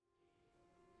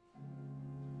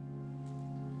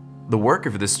The work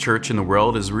of this church in the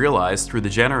world is realized through the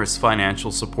generous financial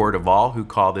support of all who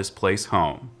call this place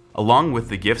home. Along with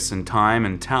the gifts and time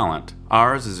and talent,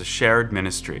 ours is a shared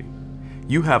ministry.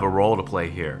 You have a role to play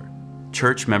here.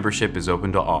 Church membership is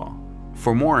open to all.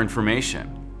 For more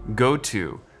information, go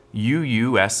to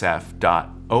uusf.org.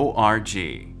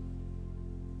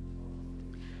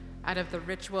 Out of the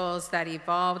rituals that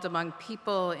evolved among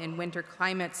people in winter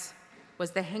climates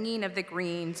was the hanging of the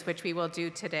greens, which we will do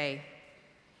today.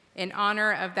 In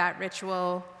honor of that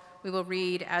ritual, we will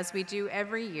read, as we do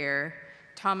every year,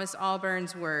 Thomas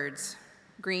Alburn's words,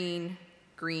 green,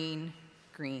 green,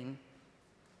 green.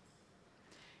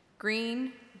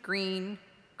 Green, green,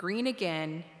 green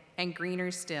again, and greener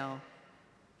still.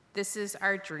 This is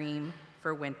our dream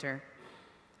for winter.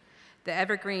 The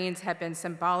evergreens have been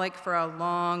symbolic for a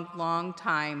long, long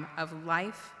time of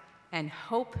life and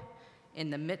hope in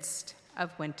the midst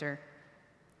of winter.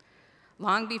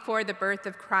 Long before the birth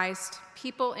of Christ,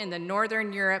 people in the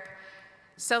northern Europe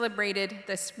celebrated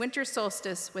this winter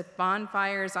solstice with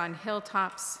bonfires on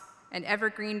hilltops and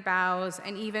evergreen boughs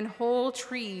and even whole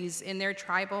trees in their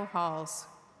tribal halls.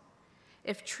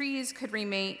 If trees could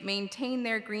maintain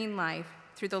their green life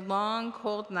through the long,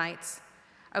 cold nights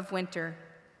of winter,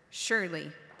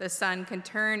 surely the sun can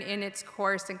turn in its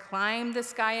course and climb the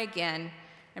sky again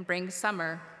and bring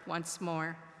summer once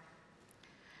more.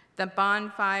 The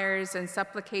bonfires and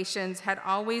supplications had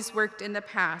always worked in the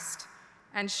past,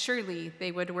 and surely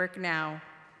they would work now.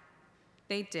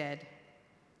 They did.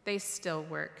 They still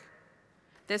work.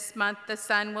 This month, the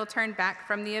sun will turn back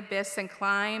from the abyss and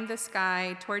climb the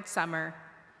sky toward summer.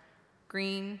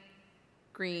 Green,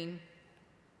 green,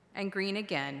 and green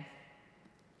again,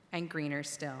 and greener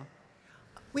still.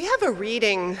 We have a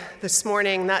reading this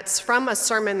morning that's from a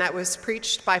sermon that was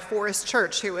preached by Forest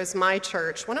Church, who was my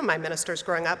church, one of my ministers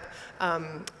growing up.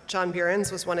 John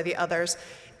Burens was one of the others.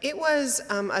 It was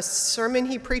a sermon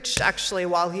he preached actually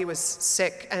while he was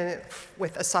sick and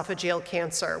with esophageal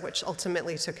cancer, which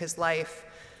ultimately took his life.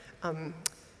 A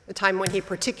time when he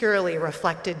particularly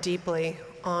reflected deeply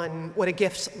on what a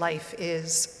gift life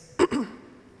is.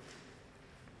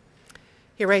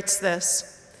 He writes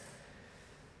this: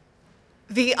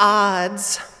 the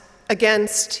odds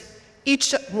against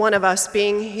each one of us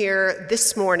being here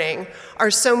this morning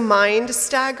are so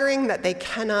mind-staggering that they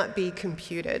cannot be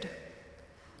computed.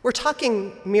 We're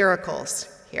talking miracles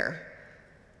here.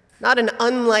 Not an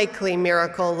unlikely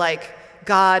miracle like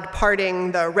God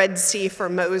parting the Red Sea for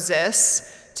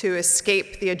Moses to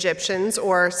escape the Egyptians,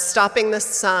 or stopping the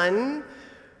sun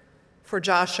for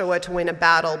Joshua to win a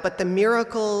battle, but the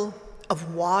miracle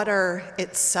of water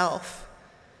itself,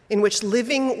 in which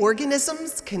living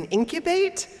organisms can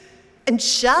incubate, and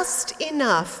just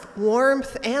enough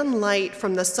warmth and light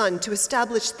from the sun to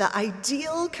establish the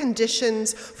ideal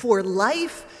conditions for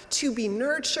life to be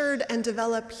nurtured and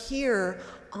develop here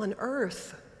on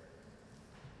earth.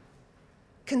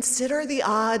 Consider the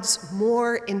odds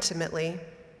more intimately.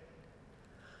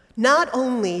 Not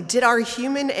only did our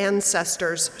human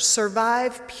ancestors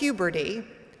survive puberty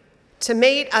to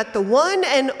mate at the one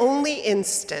and only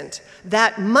instant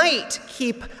that might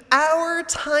keep our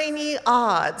tiny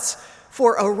odds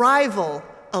for arrival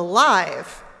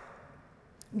alive,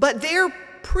 but their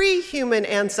pre-human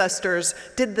ancestors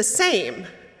did the same.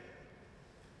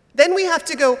 Then we have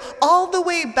to go all the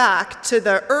way back to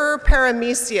the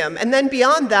Paramecium, and then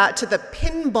beyond that to the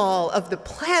pinball of the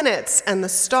planets and the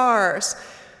stars,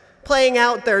 playing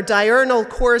out their diurnal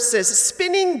courses,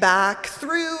 spinning back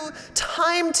through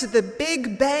time to the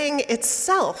Big Bang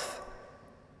itself.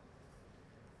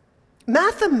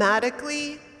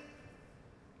 Mathematically,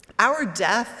 our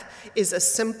death is a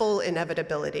simple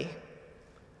inevitability,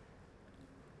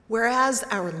 whereas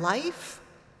our life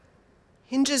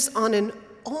hinges on an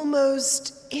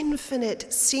almost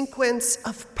infinite sequence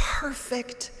of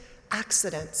perfect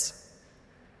accidents.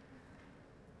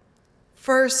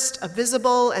 First, a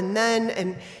visible and then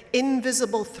an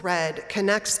invisible thread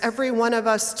connects every one of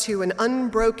us to an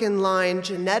unbroken line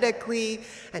genetically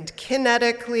and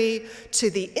kinetically to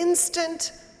the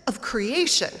instant of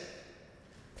creation.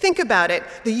 Think about it.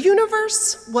 The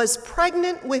universe was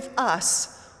pregnant with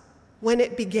us when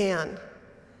it began.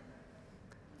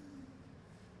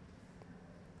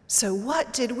 So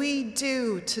what did we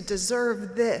do to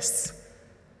deserve this?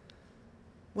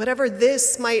 Whatever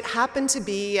this might happen to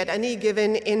be at any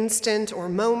given instant or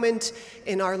moment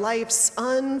in our life's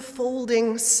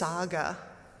unfolding saga,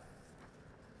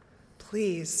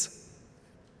 please,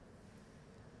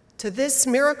 to this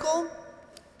miracle,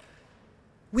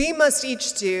 we must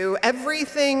each do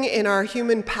everything in our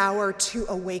human power to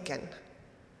awaken.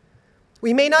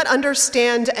 We may not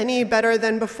understand any better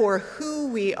than before who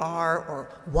we are or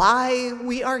why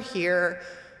we are here,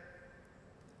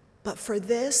 but for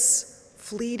this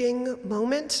fleeting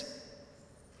moment,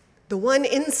 the one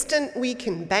instant we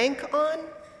can bank on,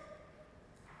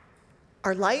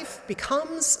 our life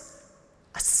becomes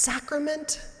a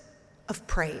sacrament of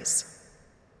praise.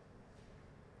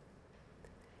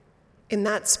 In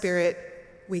that spirit,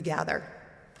 we gather.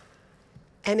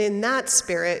 And in that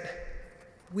spirit,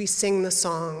 we sing the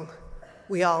song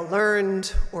we all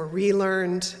learned or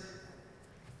relearned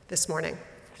this morning.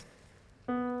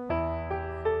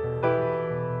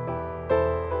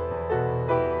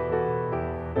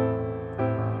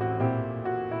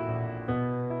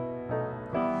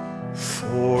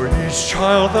 For each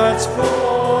child that's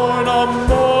born, a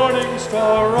morning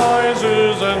star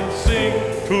rises and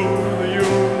sings to the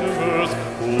universe.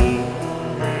 Who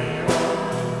we are.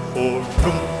 For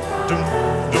dum dum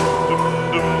dum dum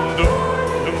dum dum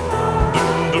dum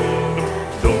dum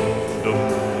dum dum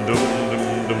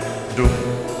dum dum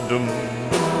dum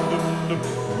dum.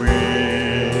 We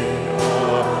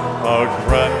are our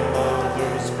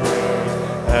grandmother's prayers,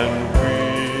 and we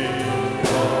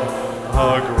are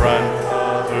our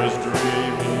grandfather's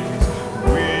dreamings.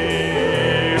 We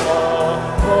are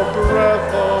the breath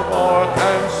of our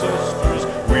ancestors.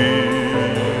 We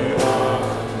are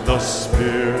the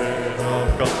spirit of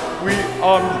God. We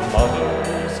are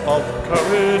mothers of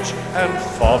courage and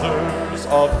fathers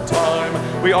of time.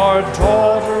 We are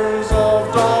daughters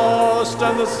of dust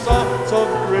and the sons of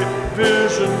great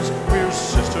visions. We're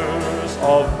sisters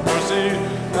of mercy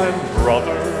and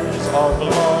brothers of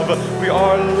love. We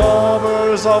are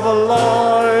lovers of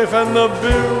life and the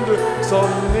builders of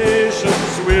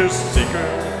nations. We're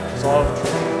seekers of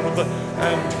truth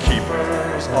and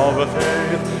keepers of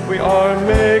faith. We are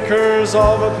makers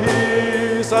of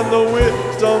peace and the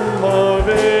wisdom of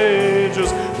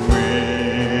ages.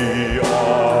 We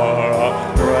are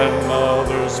our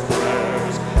grandmother's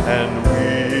prayers, and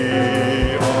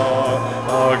we are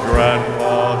our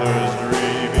grandfather's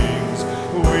dreamings.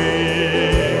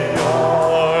 We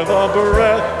are the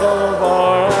breath of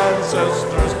our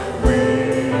ancestors. We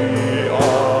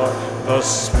are the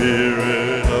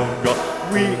Spirit of God.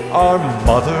 We are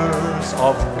mothers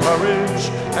of courage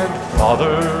and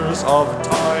fathers of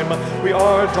time. We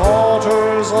are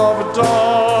daughters of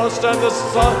dust and the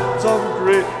sons of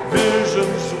great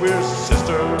visions. We're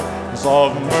sisters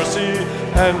of mercy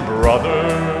and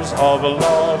brothers of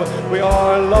love. We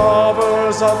are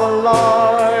lovers of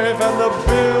life and the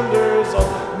builders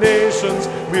of nations.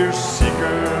 We're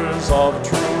seekers of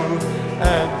truth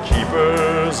and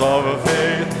keepers of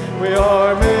faith. We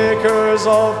are makers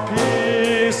of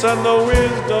peace and the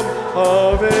wisdom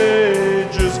of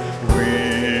ages.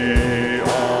 We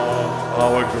are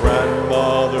our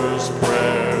grandmother's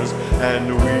prayers,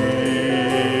 and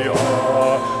we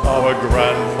are our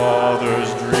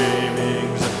grandfather's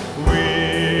dreamings.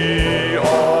 We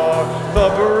are the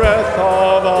breath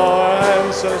of our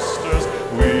ancestors.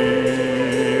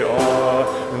 We are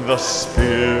the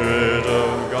Spirit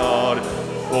of God.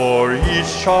 For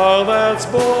each child that's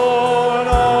born,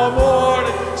 a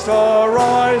morning star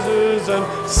rises and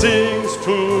sings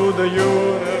to the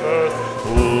universe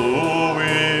who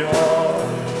we are.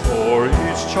 For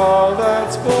each child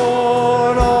that's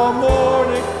born, a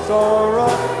morning star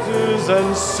rises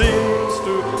and sings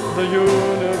to the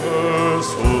universe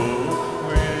who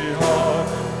we are.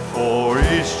 For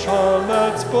each child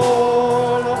that's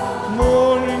born, a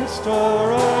morning star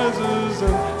rises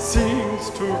and sings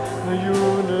to the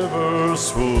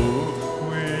universe who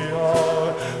we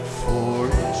are. For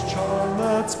each child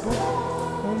that's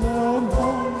born, a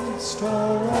morning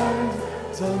star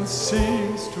rises and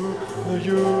sings to the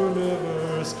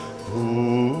universe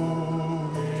who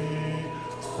we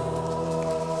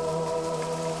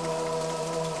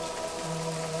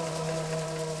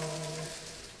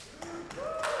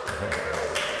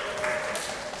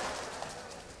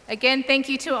Again, thank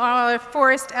you to all our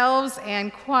forest elves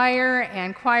and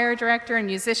choir director and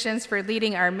musicians for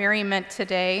leading our merriment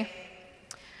today.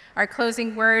 Our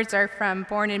closing words are from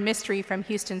Born in Mystery from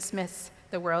Houston Smith's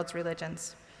The World's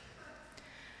Religions.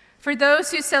 For those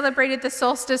who celebrated the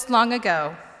solstice long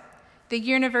ago, the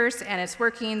universe and its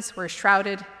workings were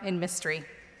shrouded in mystery.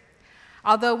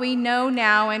 Although we know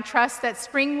now and trust that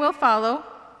spring will follow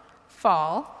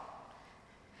fall,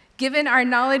 given our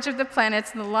knowledge of the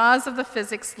planets and the laws of the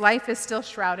physics, life is still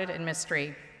shrouded in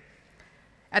mystery.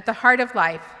 At the heart of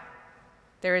life,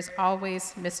 there is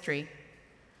always mystery.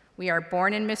 We are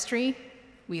born in mystery,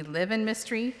 we live in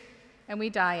mystery, and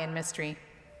we die in mystery.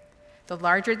 The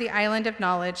larger the island of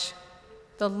knowledge,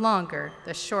 the longer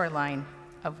the shoreline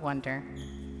of wonder.